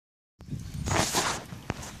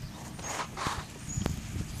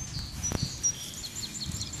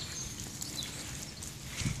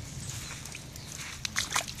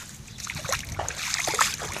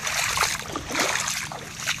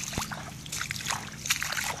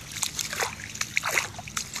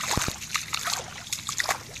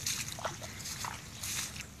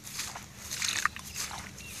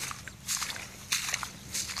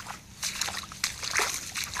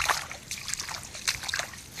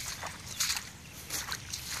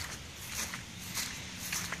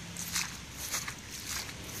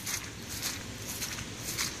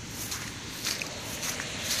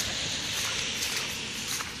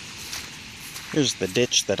Here's the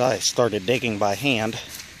ditch that I started digging by hand.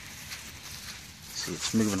 See,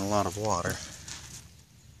 it's moving a lot of water.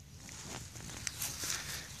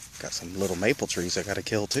 Got some little maple trees I gotta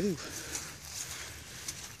kill too.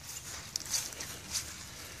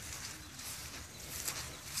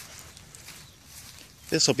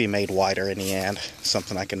 This will be made wider in the end.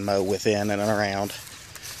 Something I can mow within and around.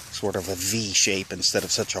 Sort of a V shape instead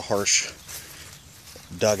of such a harsh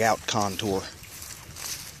dugout contour.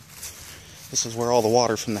 This is where all the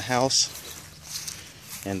water from the house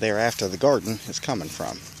and thereafter the garden is coming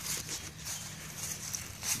from.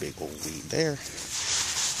 Big old weed there.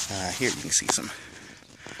 Here you can see some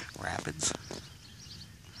rapids.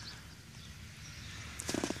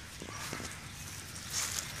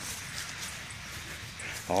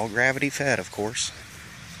 All gravity fed, of course.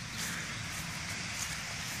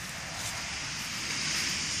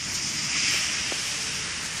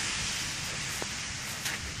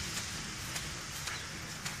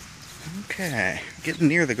 Okay, getting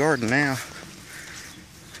near the garden now.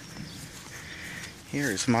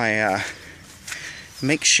 Here's my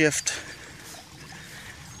makeshift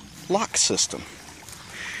lock system.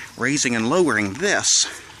 Raising and lowering this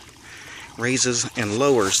raises and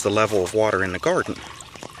lowers the level of water in the garden.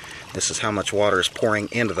 This is how much water is pouring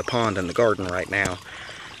into the pond in the garden right now.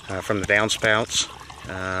 From the downspouts,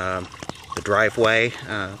 the driveway,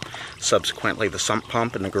 subsequently the sump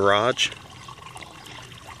pump in the garage.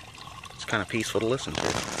 It's kind of peaceful to listen to.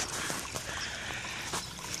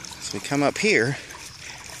 So we come up here,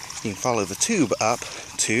 you can follow the tube up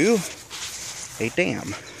to a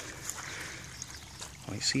dam.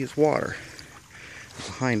 All you see is water.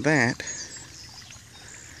 Behind that,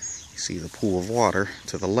 you see the pool of water.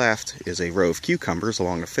 To the left is a row of cucumbers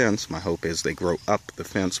along the fence. My hope is they grow up the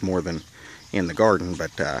fence more than in the garden,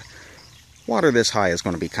 but water this high is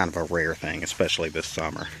going to be kind of a rare thing, especially this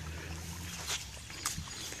summer.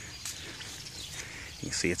 You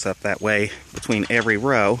see it's up that way between every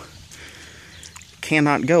row.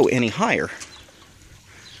 Cannot go any higher.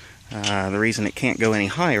 The reason it can't go any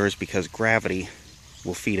higher is because gravity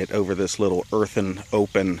will feed it over this little earthen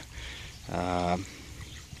open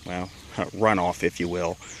runoff, if you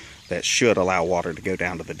will, that should allow water to go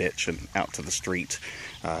down to the ditch and out to the street,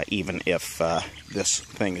 even if this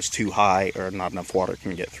thing is too high or not enough water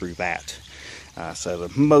can get through that. So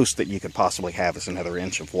the most that you could possibly have is another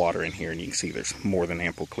inch of water in here, and you can see there's more than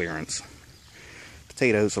ample clearance.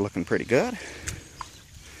 Potatoes are looking pretty good.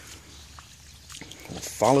 We'll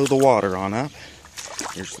follow the water on up.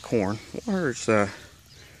 Here's the corn. Water's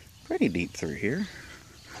pretty deep through here.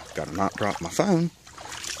 Got to not drop my phone.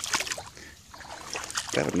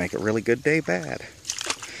 That would make a really good day bad.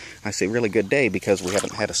 I say really good day because we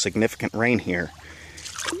haven't had a significant rain here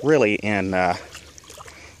really in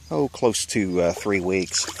close to 3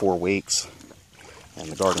 weeks, 4 weeks, and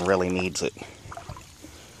the garden really needs it.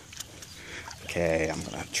 Okay, I'm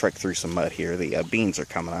going to trek through some mud here. The beans are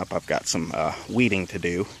coming up. I've got some weeding to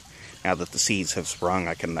do. Now that the seeds have sprung,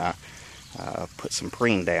 I can put some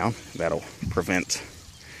preen down. That'll prevent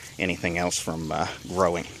anything else from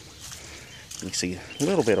growing. You see a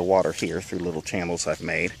little bit of water here through little channels I've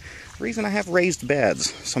made. The reason I have raised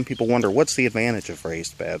beds, some people wonder what's the advantage of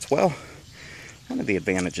raised beds. Well, one of the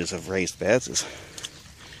advantages of raised beds is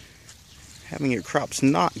having your crops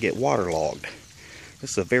not get waterlogged.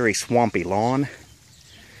 This is a very swampy lawn,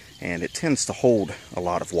 and it tends to hold a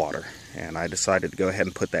lot of water. And I decided to go ahead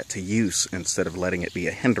and put that to use instead of letting it be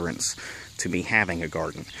a hindrance to me having a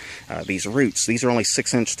garden. These roots, these are only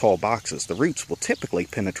 6-inch tall boxes. The roots will typically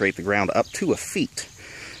penetrate the ground up to a foot,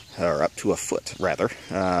 rather.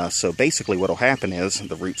 So basically what will happen is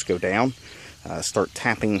the roots go down, start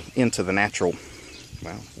tapping into the natural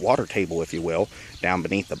water table, if you will, down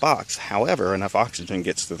beneath the box. However, enough oxygen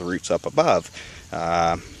gets to the roots up above,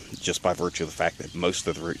 just by virtue of the fact that most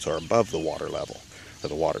of the roots are above the water level, or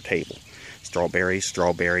the water table.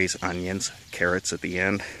 Strawberries, onions, carrots at the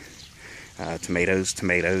end,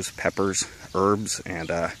 tomatoes, peppers, herbs, and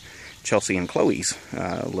Chelsea and Chloe's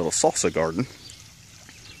little salsa garden.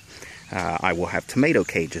 I will have tomato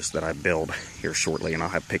cages that I build here shortly, and I'll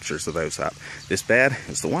have pictures of those up. This bed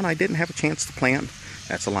is the one I didn't have a chance to plant.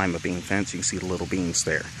 That's a lima bean fence. You can see the little beans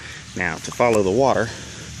there. Now, to follow the water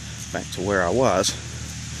back to where I was,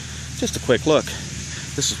 just a quick look.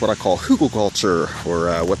 This is what I call hugelkultur,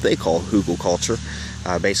 or what they call hugelkultur.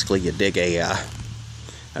 Basically, you dig a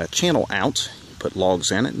channel out, you put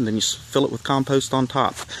logs in it, and then you fill it with compost on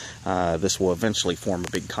top. This will eventually form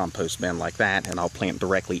a big compost bin like that, and I'll plant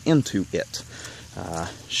directly into it.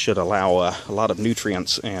 Should allow a lot of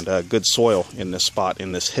nutrients and good soil in this spot,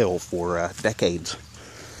 in this hill, for decades.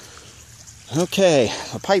 Okay,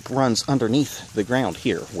 the pipe runs underneath the ground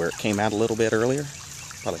here, where it came out a little bit earlier.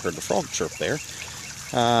 Probably heard the frog chirp there.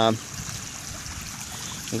 You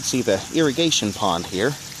can see the irrigation pond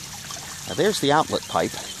here. There's the outlet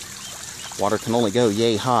pipe. Water can only go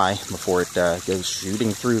yay high before it goes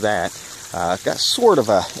shooting through that. Got sort of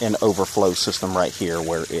an overflow system right here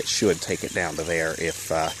where it should take it down to there if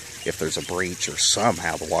there's a breach or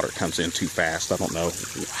somehow the water comes in too fast. I don't know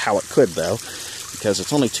how it could though, because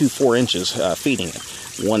it's only 2 4-inches feeding it.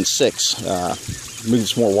 1/6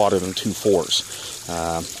 moves more water than 2 4s.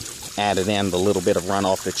 Added in the little bit of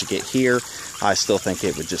runoff that you get here, I still think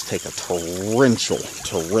it would just take a torrential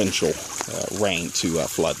rain to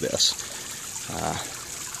flood this.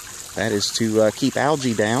 That is to keep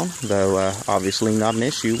algae down, though obviously not an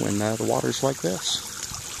issue when the water's like this.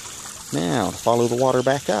 Now, to follow the water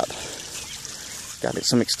back up, got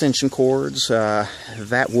some extension cords.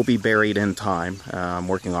 That will be buried in time. I'm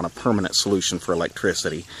working on a permanent solution for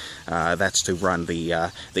electricity. That's to run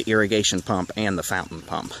the irrigation pump and the fountain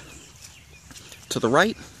pump. To the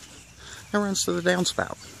right, it runs to the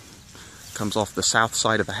downspout. Comes off the south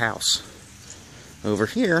side of the house. Over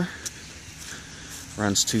here,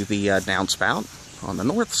 runs to the downspout on the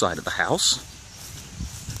north side of the house.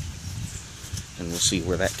 And we'll see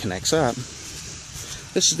where that connects up.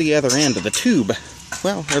 This is the other end of the tube,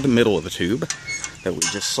 well, or the middle of the tube that we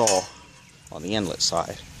just saw on the inlet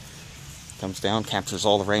side. Comes down, captures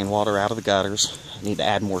all the rainwater out of the gutters. I need to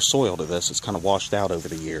add more soil to this. It's kind of washed out over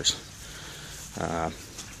the years.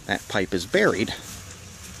 That pipe is buried,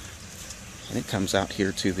 and it comes out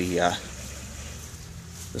here to the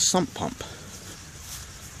sump pump.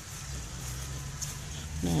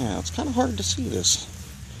 Now, it's kind of hard to see this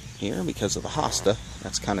here because of the hosta.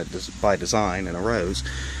 That's kind of by design in a rose.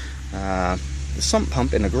 The sump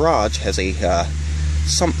pump in the garage has a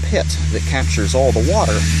sump pit that captures all the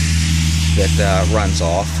water that runs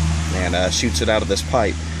off and shoots it out of this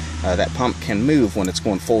pipe. That pump can move when it's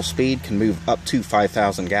going full speed, can move up to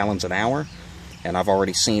 5,000 gallons an hour. And I've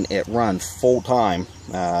already seen it run full time,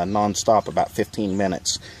 non-stop, about 15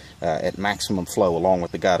 minutes at maximum flow along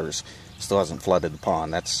with the gutters. Still hasn't flooded the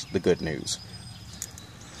pond. That's the good news.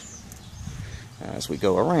 As we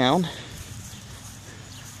go around,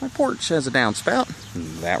 my porch has a downspout.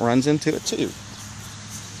 That runs into it too.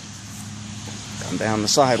 Come down the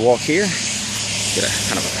sidewalk here, get a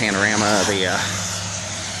kind of a panorama of the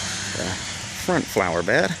front flower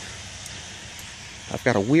bed. I've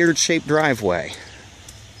got a weird shaped driveway,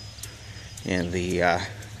 and the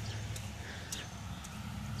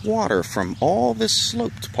water from all this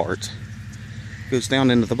sloped part goes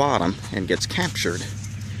down into the bottom and gets captured,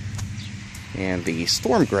 and the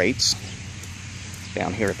storm grates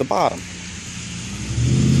down here at the bottom.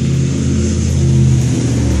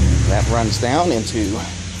 That runs down into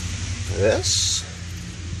this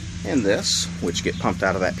and this, which get pumped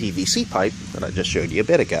out of that PVC pipe that I just showed you a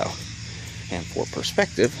bit ago. And for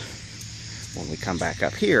perspective, when we come back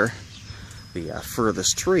up here, the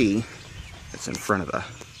furthest tree that's in front of the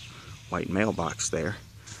white mailbox there,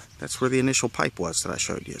 that's where the initial pipe was that I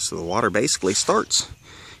showed you. So the water basically starts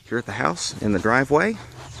here at the house in the driveway,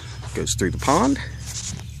 goes through the pond,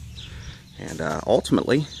 and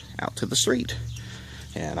ultimately out to the street.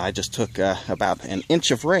 And I just took about an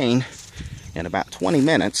inch of rain in about 20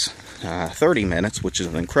 minutes, 30 minutes, which is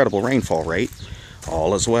an incredible rainfall rate.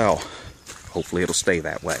 All is well. Hopefully it'll stay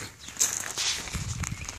that way.